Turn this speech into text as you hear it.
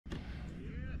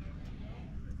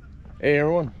Hey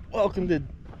everyone, welcome to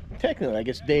technically I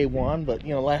guess day one, but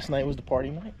you know, last night was the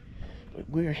party night. But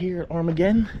we're here at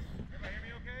Armageddon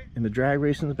and the drag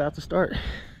racing is about to start. So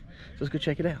let's go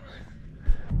check it out.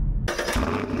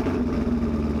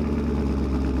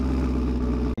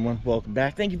 Everyone, welcome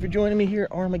back. Thank you for joining me here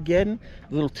at Armageddon.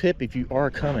 A little tip: if you are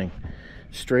coming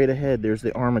straight ahead, there's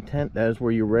the Arma tent. That is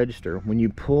where you register. When you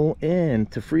pull in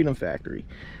to Freedom Factory,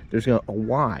 there's a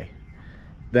Y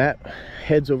that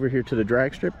heads over here to the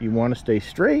drag strip. You want to stay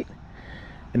straight,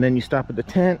 and then you stop at the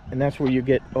tent, and that's where you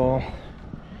get all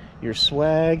your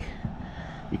swag.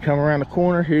 You come around the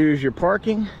corner, here's your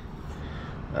parking.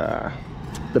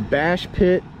 The bash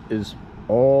pit is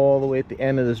all the way at the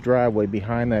end of this driveway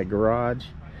behind that garage.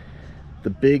 The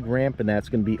big ramp, and that's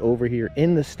going to be over here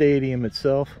in the stadium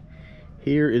itself.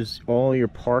 Here is all your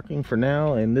parking for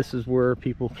now, and this is where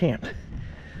people camp.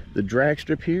 The drag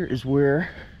strip here is where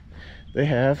they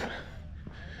have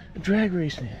a drag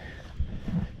racing.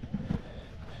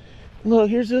 Look,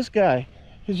 here's this guy.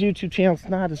 His YouTube channel's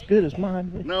not as good as mine.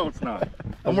 But no, it's not.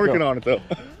 I'm working on it though.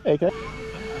 Hey,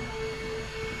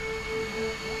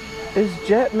 it's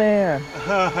Jetman.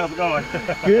 How's it going?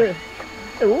 Good.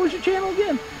 Hey, what was your channel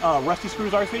again? Rusty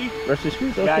Screws RC. Rusty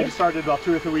Screws. Okay. Yeah, I just started about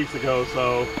 2 or 3 weeks ago,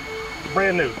 so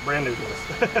brand new to this.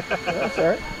 That's all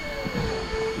right.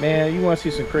 Man, you want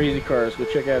to see some crazy cars? Go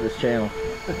check out this channel.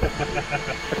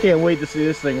 I can't wait to see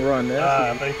this thing run.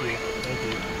 Thank you.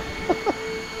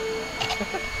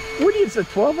 What do you? It's a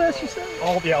 12S, you said?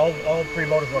 All 3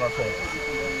 motors run on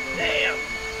 12. Damn.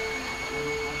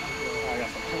 I got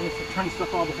some turn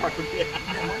stuff all apart from here.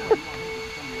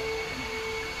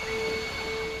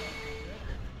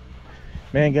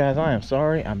 Man, guys, I am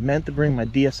sorry. I meant to bring my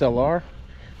DSLR.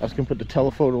 I was gonna put the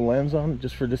telephoto lens on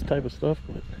just for this type of stuff,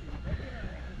 but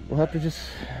we'll have to just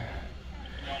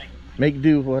make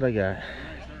do with what I got.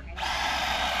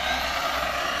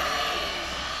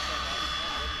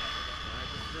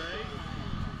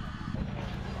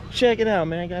 Check it out,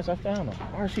 man, guys. I found him.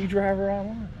 RC driver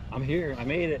online. I'm here. I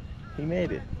made it. He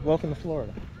made it. Welcome to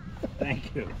Florida.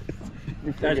 Thank you.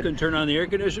 You guys couldn't turn on the air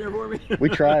conditioner for me? We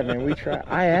tried, man. We tried.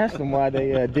 I asked them why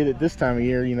they did it this time of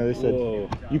year. You know, they said, whoa,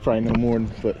 you probably know more,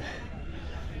 but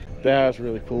that was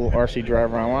really cool. RC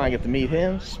driver online. I get to meet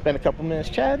him, spend a couple minutes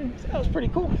chatting. That was pretty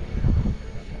cool.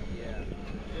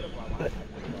 But,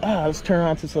 let's turn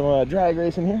on to some drag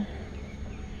racing here.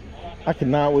 I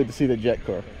cannot wait to see the jet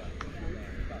car.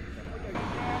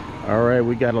 All right,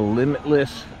 we got a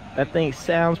Limitless. That thing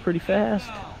sounds pretty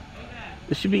fast.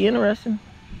 This should be interesting.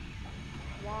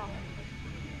 Wow.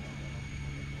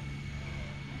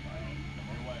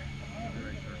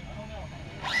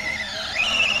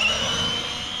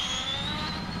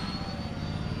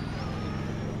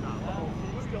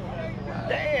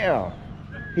 Damn,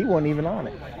 he wasn't even on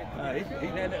it. He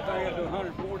had that thing up to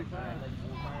 145.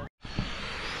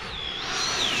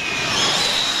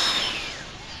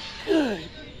 Good.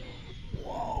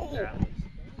 Whoa.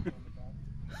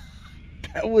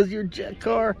 That was your jet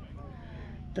car?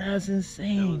 That's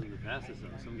insane. That wasn't the fastest though.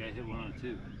 Some guy hit one on it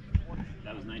too.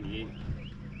 That was 98.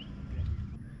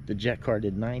 The jet car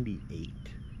did 98.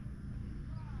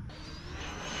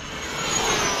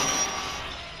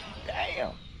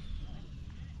 Damn.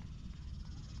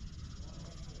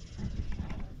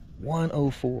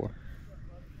 104.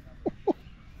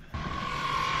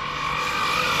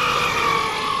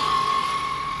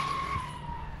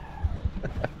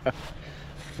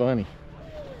 Funny.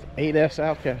 8S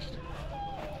Outcast.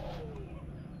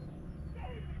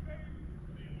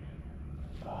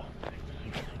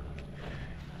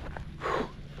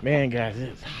 Man, guys,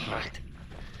 it's hot.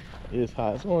 It is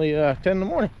hot. It's only 10 in the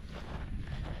morning.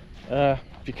 If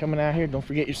you're coming out here, don't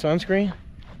forget your sunscreen.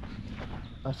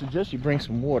 I suggest you bring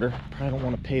some water. Probably don't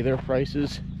want to pay their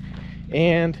prices.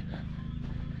 And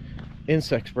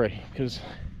insect spray, because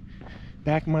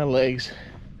back of my legs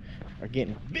are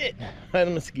getting bit by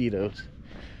the mosquitoes.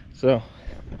 So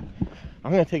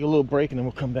I'm gonna take a little break and then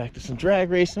we'll come back to some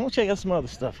drag racing. We'll check out some other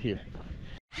stuff here.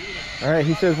 All right,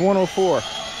 he says 104.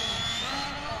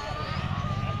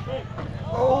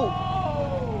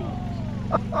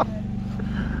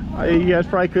 Oh, you guys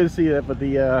probably couldn't see that, but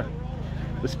the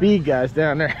speed guys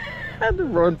down there had to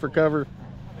run for cover.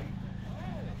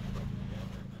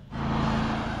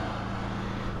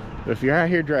 But if you're out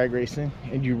here drag racing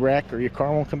and you wreck or your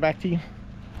car won't come back to you,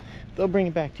 they'll bring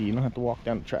it back to you. You don't have to walk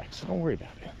down the track, so don't worry about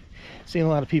it. Seen a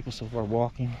lot of people so far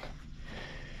walking,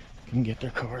 can get their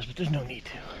cars, but there's no need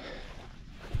to.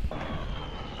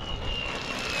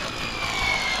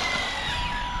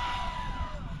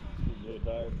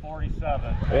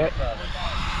 47. Yeah.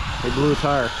 They blew a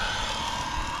tire.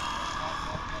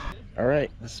 All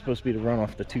right, this is supposed to be the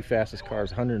runoff. The two fastest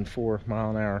cars, 104 mile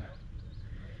an hour.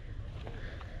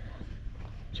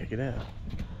 Check it out.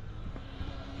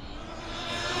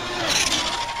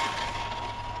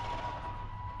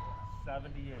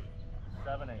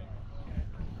 Seven, eight.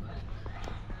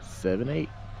 7-8.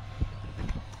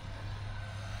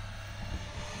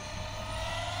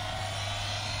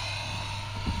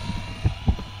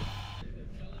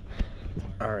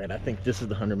 All right, I think this is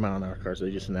the 100 mile an hour cars.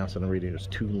 They just announced on the radio there's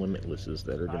 2 limitlesses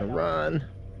that are gonna run.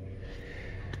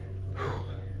 Whew,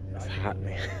 it's hot,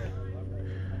 man.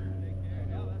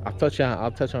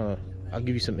 I'll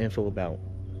give you some info about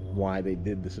why they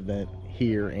did this event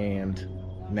here and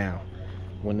now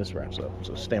when this wraps up.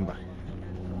 So stand by.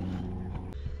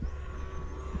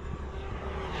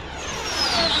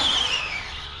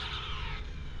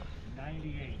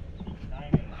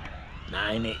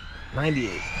 $98.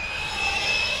 98.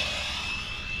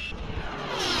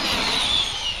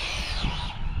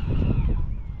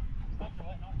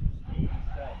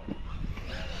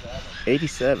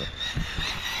 87.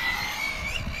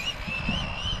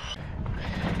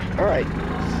 All right,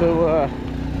 so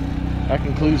that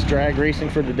concludes drag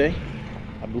racing for today,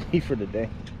 I believe for today.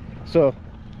 So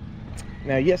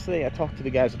now yesterday I talked to the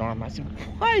guys at ARM. I said,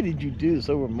 why did you do this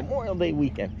over Memorial Day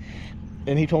weekend?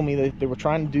 And he told me that they were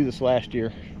trying to do this last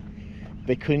year.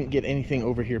 They couldn't get anything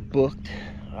over here booked.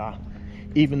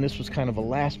 Even this was kind of a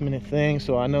last minute thing,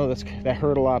 so I know that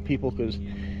hurt a lot of people because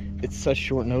it's such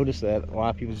short notice that a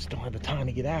lot of people just don't have the time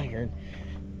to get out here. And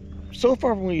so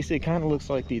far from what you see, it kind of looks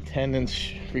like the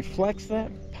attendance reflects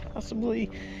that, possibly.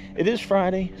 It is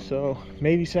Friday, so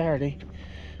maybe Saturday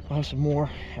we'll have some more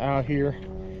out here.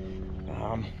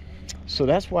 So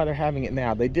that's why they're having it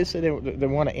now. They did say they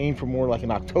want to aim for more like in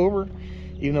October,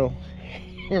 even though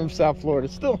here in South Florida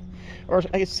it's still, or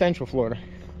I guess Central Florida,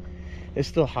 it's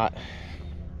still hot.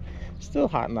 Still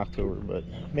hot in October, but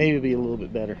maybe it'll be a little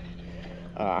bit better.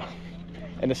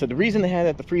 And they said the reason they had it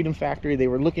at the Freedom Factory, they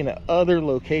were looking at other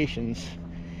locations,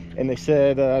 and they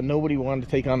said nobody wanted to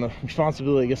take on the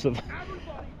responsibility, I guess, of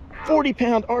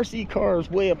 40-pound RC cars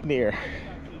way up in the air.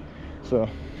 So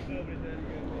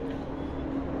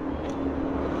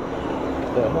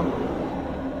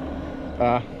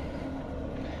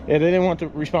yeah, they didn't want the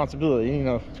responsibility. You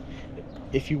know,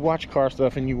 if you watch car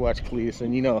stuff and you watch Cletus,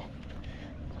 and you know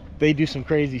they do some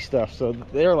crazy stuff. So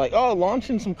they're like, oh,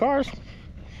 launching some cars,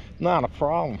 not a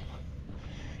problem.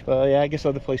 Yeah, I guess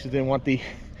other places didn't want the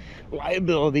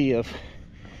liability of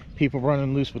people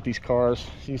running loose with these cars.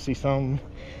 You see some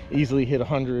easily hit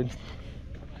 100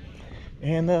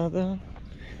 and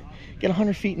get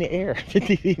 100 feet in the air,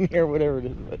 50 feet in the air, whatever it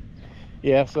is. But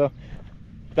yeah, so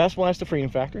that's why it's the Freedom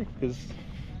Factory, because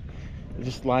it's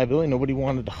just liability. Nobody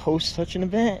wanted to host such an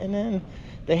event, and then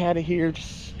they had it here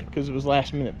just because it was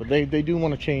last minute. But they do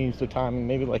want to change the timing,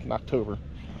 maybe like in October.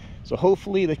 So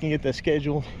hopefully they can get that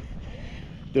scheduled.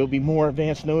 There'll be more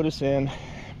advance notice and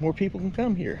more people can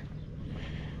come here.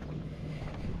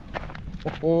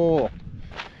 Oh,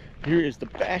 here is the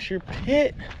Basher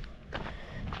Pit.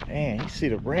 Man, you see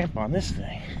the ramp on this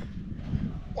thing.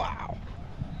 Wow.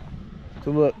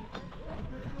 So look,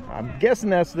 I'm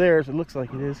guessing that's theirs. It looks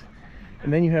like it is.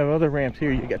 And then you have other ramps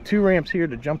here. You got 2 ramps here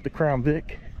to jump the Crown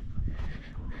Vic.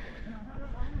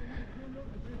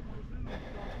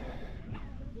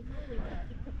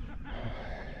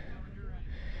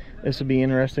 This will be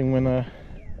interesting when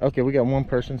okay, we got 1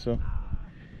 person, so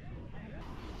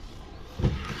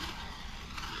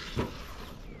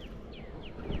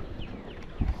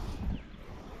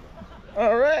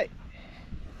all right.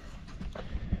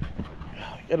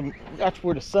 Gotta watch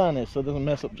where the sun is so it doesn't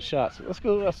mess up the shot. So let's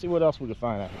go. Let's see what else we can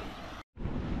find out.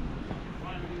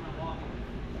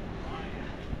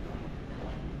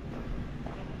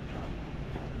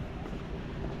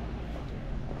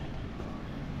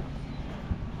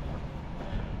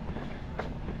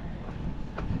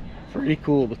 Pretty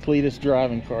cool, the Cletus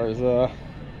driving cars. I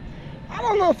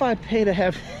don't know if I'd pay to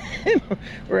have him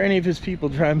or any of his people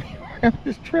drive me around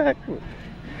this track.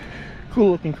 Cool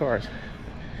looking cars.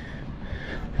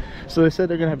 So they said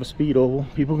they're gonna have a speed oval.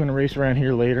 People are gonna race around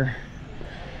here later,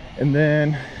 and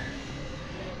then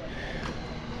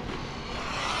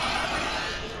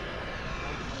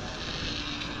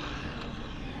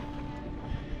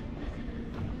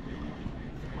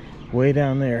way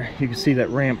down there you can see that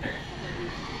ramp.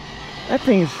 That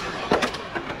thing's,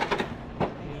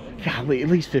 golly, at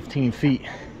least 15 feet.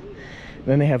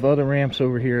 Then they have other ramps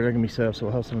over here that are gonna be set up, so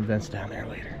we'll have some events down there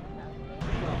later.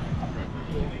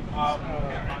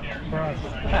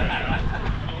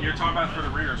 You're talking about for the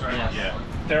readers, right? Yes. Yeah.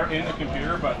 They're in the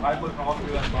computer, but I look all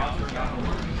through that box.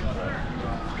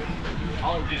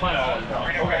 I'll find all of them.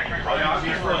 Okay. I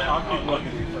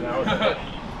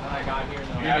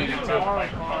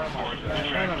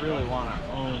don't really want to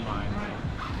own mine.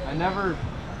 I never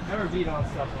beat on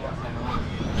stuff unless I own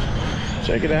it.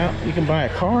 Check it out. You can buy a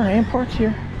car and parts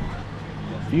here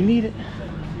if you need it.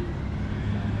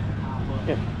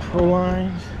 Get Pro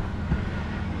Lines,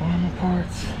 Armor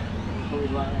parts.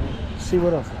 Let's see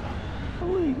what else.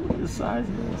 Holy, look at the size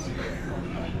of this.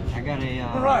 I got a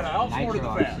Right, I also ordered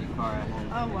the nitro fan. RC car at home.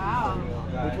 Oh, wow.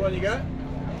 Which one you got?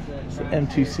 It's the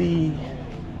M2C.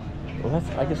 Well,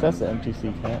 I guess that's the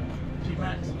M2C cat.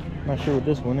 Not sure what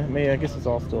this one is. Maybe I guess it's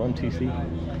all still M2C.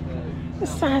 The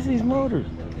size of these motors.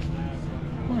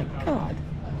 My God.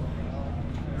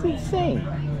 It's insane.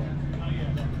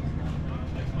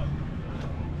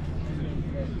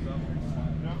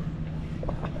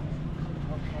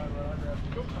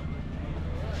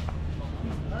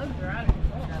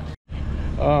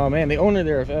 Oh man, the owner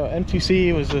there of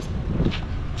M2C was just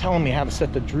telling me how to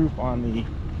set the droop on the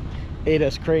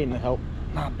 8S crate to help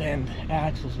not bend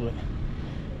axles with.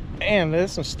 Man,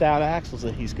 there's some stout axles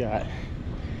that he's got.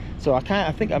 So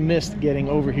I think I missed getting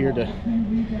over here to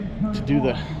do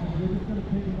the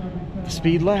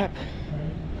speed lap.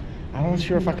 I'm not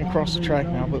sure if I can cross the track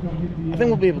now, but I think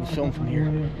we'll be able to film from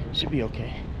here. Should be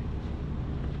okay.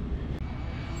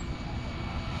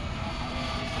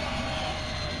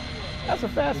 That's a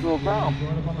fast little brown.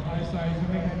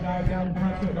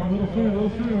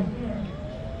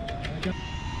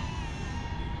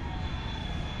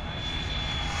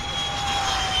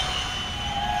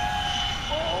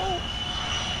 Oh.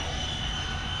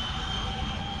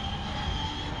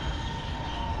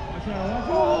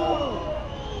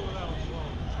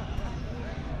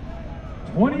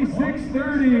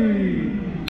 2630.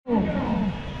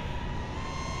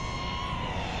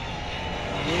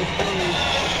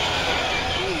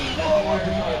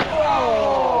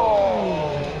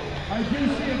 I do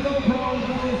see a GoPro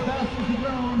going as fast as the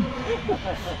drone.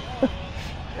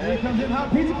 Here he comes in, hot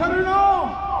pizza cutter and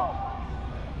all.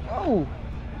 Oh,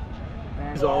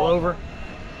 he's all over.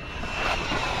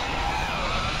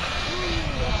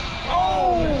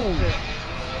 Oh,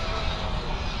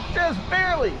 just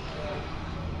barely.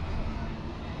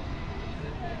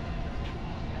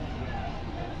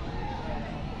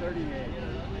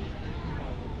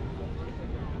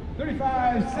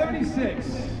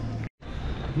 $35.76.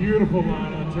 Beautiful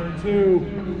line on turn 2.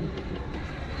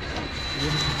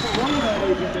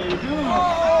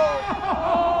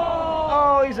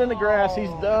 Oh, he's in the grass.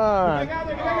 He's done.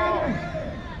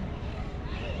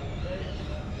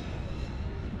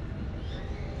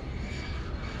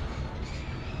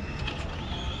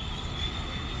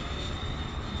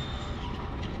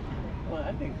 Well,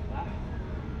 I think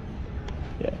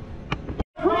Yeah.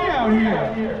 Free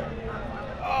out here.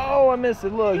 Oh, I missed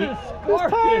it. Look, he's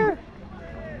tired.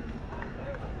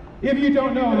 If you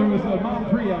don't know, there was a Mom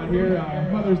Free out here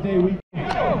Mother's Day weekend.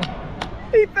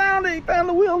 He found it. He found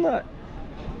the wheel nut.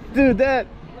 Dude, that's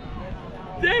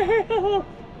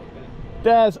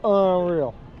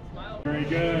unreal. Very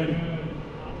good.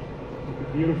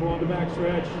 Beautiful on the back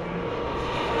stretch.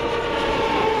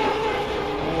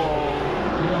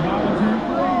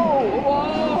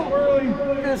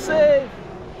 Good save.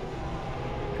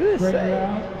 Good Bring her save.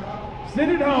 out.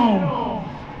 Send it home.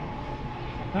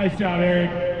 Nice job,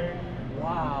 Eric.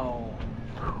 wow.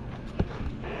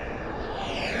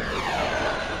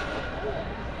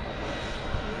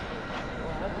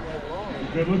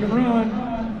 Good looking run.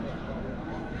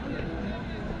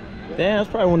 Damn, that's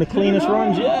probably one of the cleanest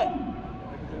runs yet.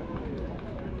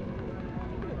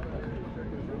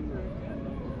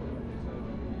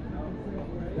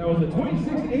 That was a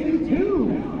 2682.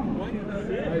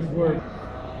 Nice work.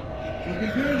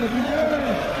 Looking good, looking good.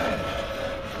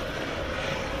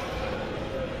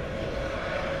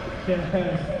 Yes,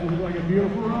 this is like a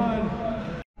beautiful run.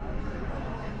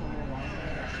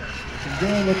 Looking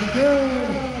good, looking good.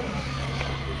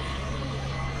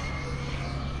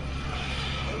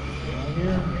 Right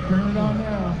here, turn it on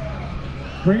now.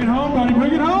 Bring it home, buddy,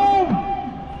 bring it home!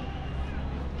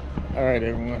 All right,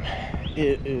 everyone.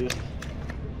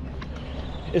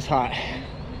 It's hot.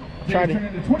 Try to turn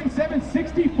it to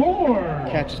 2764.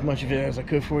 catch as much of it as I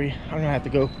could for you. I'm gonna have to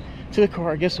go to the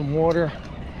car, get some water,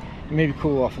 and maybe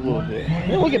cool off a little bit.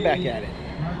 Then we'll get back at it.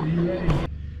 Are you ready?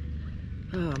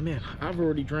 Oh man, I've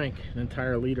already drank an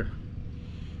entire liter.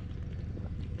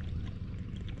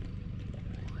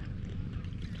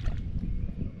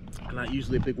 I'm not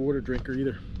usually a big water drinker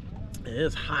either. It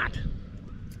is hot.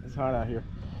 It's hot out here.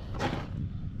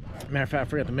 Matter of fact, I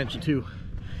forgot to mention too,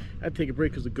 I had to take a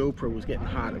break because the GoPro was getting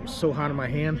hot. It was so hot in my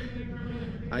hand.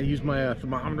 I used my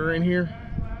thermometer in here,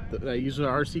 that I use with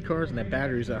RC cars, and that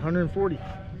battery's at 140.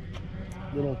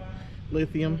 Little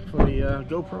lithium for the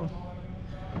GoPro.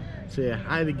 So yeah,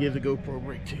 I had to give the GoPro a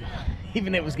break too,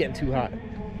 even if it was getting too hot.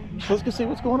 So let's go see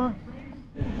what's going on.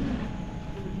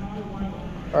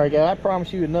 All right, guys, I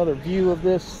promise you another view of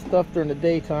this stuff during the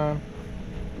daytime.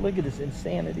 Look at this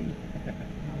insanity.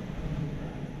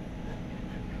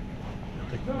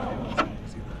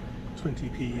 Twin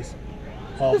TPs.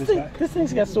 This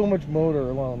thing's got so much motor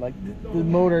alone. Like the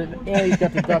motor, and he's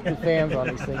got the ducted fans on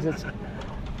these things. It's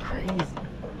crazy.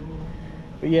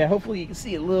 But yeah, hopefully you can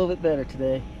see a little bit better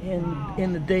today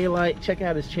in the daylight. Check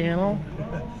out his channel.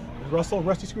 Russell,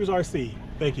 Rusty Screws RC.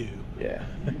 Thank you. Yeah,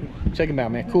 check him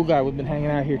out, man. Cool guy. We've been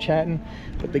hanging out here chatting,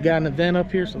 but they got an event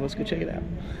up here, so let's go check it out.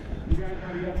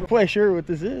 I'm quite sure what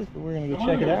this is, but we're gonna go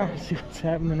check it out and see what's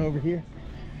happening over here.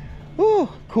 Woo,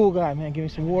 cool guy, man. Give me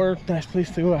some water. Nice place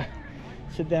to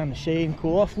sit down in the shade and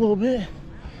cool off a little bit.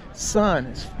 Sun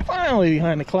is finally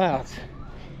behind the clouds.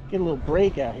 Get a little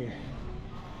break out here.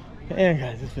 Man,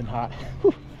 guys, it's been hot.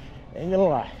 Whew, ain't gonna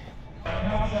lie.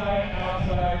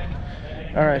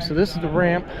 All right, so this is the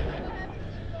ramp.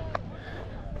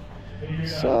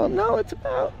 So no, it's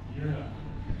about.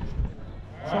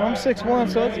 So I'm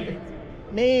 6'1", so it's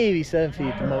maybe 7 feet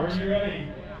at the most. A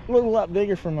little lot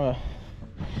bigger from a.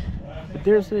 But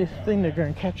there's the thing they're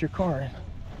going to catch your car in.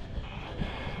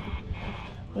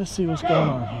 Let's see what's going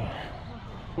on here.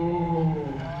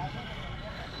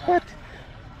 What?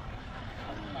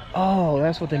 Oh,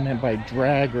 that's what they meant by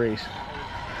drag race.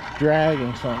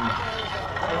 Dragging something.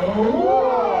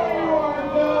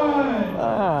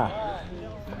 Ah.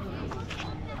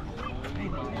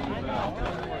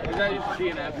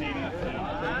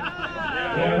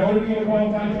 Yeah, in order to get a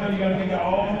qualifying time, you gotta make it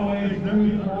all the way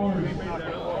through the course.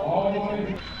 All the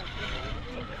way.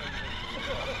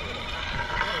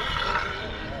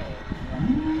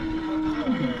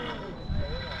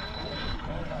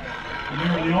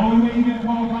 Remember, the only way you get a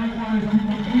qualifying time is to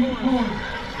complete the course.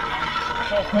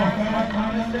 So fast,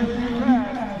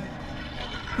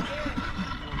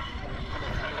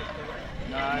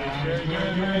 Nice, good.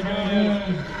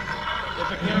 Get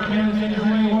the cameras in your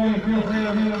way, feel free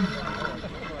to hit them.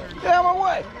 Get out of my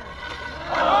way!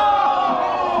 Oh!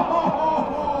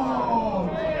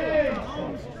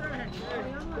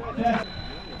 Yes.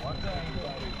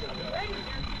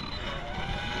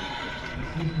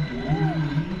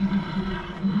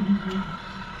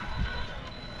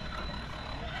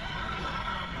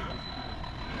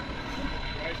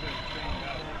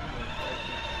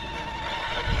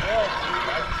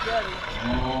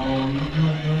 Oh, you're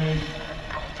doing great.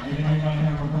 I think we might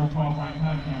have a real qualifying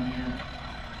time down here.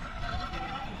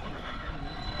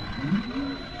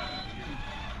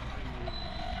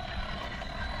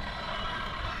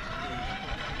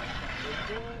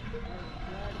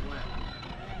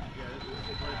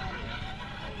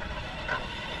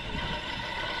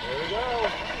 There we go.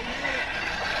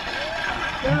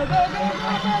 Go, go, go,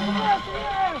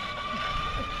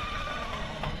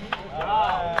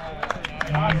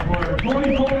 Nice work.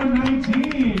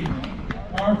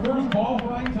 24:19. Our first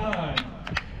qualifying time.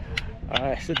 All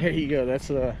right, so there you go. That's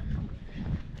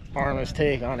Arma's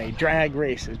take on a drag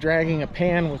race. It's dragging a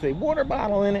pan with a water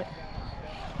bottle in it.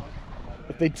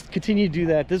 If they continue to do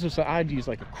that, this was I'd use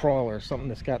like a crawler, something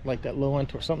that's got like that low end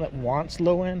torque, something that wants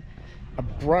low end. A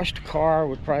brushed car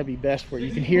would probably be best for it.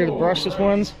 You can hear the brushless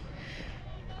ones.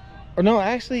 Or no,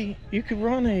 actually, you could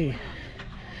run a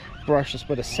brushless,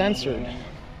 but a censored.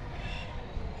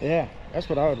 Yeah, that's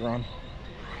what I would run.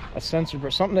 A censored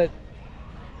brush, something that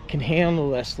can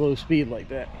handle that slow speed like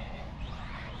that.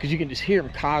 Because you can just hear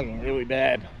them cogging really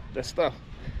bad, that stuff.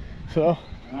 So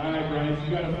All right, Bryce,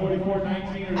 you got a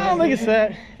 44:19. I don't think it's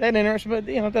that interesting, but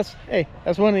you know, that's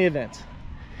one of the events.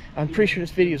 I'm pretty sure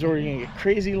this video is already gonna get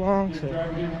crazy long, so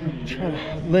I'm trying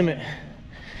to limit,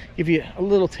 give you a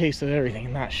little taste of everything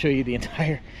and not show you the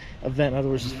entire event.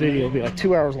 Otherwise this video will be like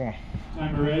 2 hours long.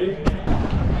 Timer ready?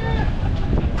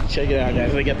 Check it out,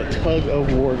 guys. They got the tug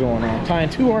of war going on, tying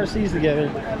two RCs together.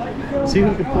 See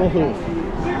who can pull who.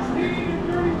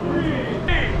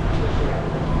 16:33.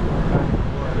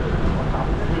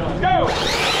 Go!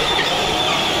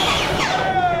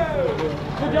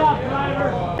 Good job, driver.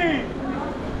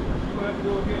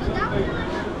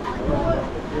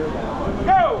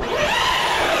 Go!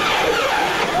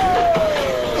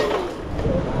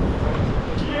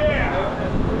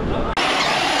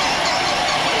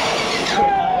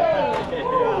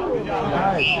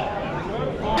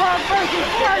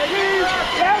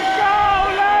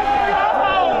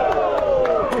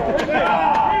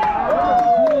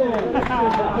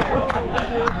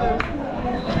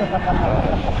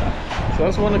 So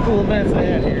that's one of the cool events they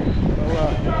had here. So,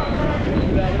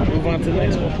 Move on to the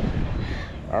next one.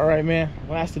 All right, man.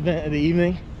 Last event of the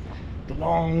evening, the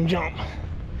long jump.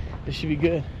 This should be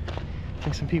good. I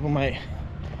think some people might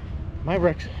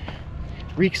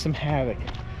wreak some havoc.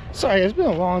 Sorry, it's been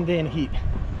a long day in the heat.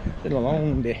 It's been a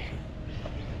long day.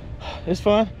 It's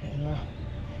fun, and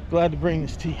glad to bring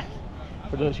this to you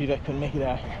for those of you that couldn't make it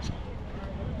out here.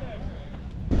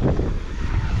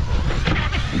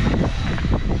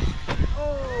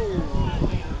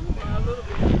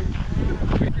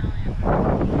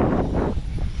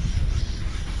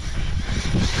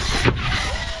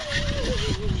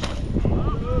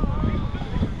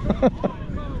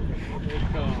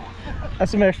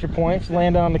 That's some extra points.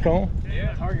 Land on the cone.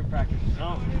 Yeah, target practice.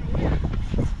 Oh.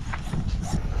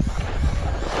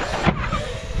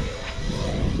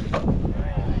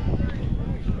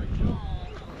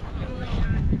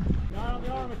 Not on the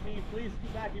Arrma team, please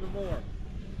scoot back even more.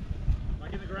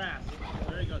 Like in the grass.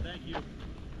 There you go, thank you.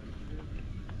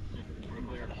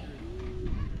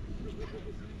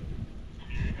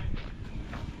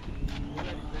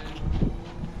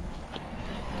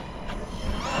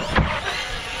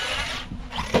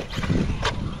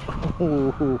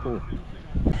 Ooh.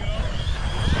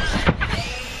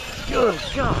 Good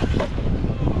God.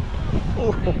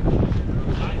 Oh.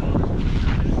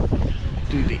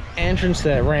 Dude, the entrance to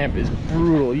that ramp is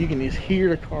brutal. You can just hear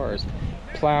the cars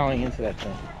plowing into that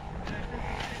thing.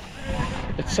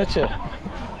 It's such a,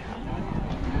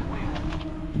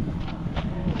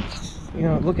 you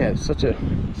know, look at it, so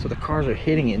the cars are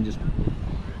hitting it and just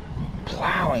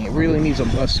plowing. It really needs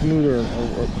a smoother,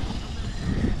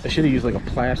 I should have used like a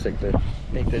plastic to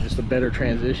make that just a better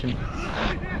transition.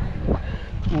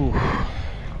 Ooh.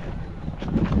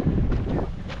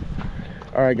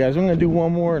 All right, guys, I'm gonna do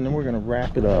one more and then we're gonna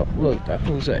wrap it up. Look, I think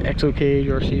it was an HOBBIES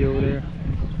RC over there.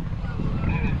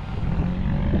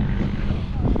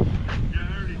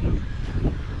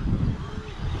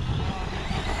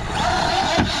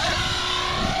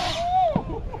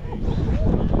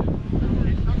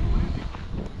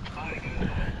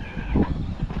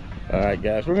 All right,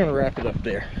 guys, we're gonna wrap it up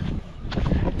there.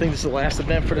 I think this is the last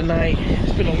event for the night.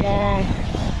 It's been a long,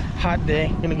 hot day.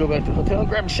 I'm gonna go back to the hotel,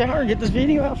 grab a shower, and get this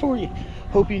video out for you.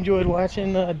 Hope you enjoyed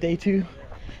watching day 2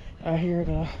 out here at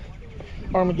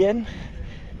Armageddon.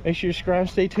 Make sure you subscribe,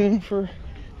 stay tuned for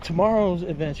tomorrow's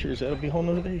adventures. That'll be a whole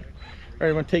nother day. All right,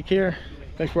 everyone, take care.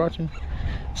 Thanks for watching.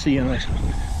 See you in the next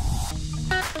one.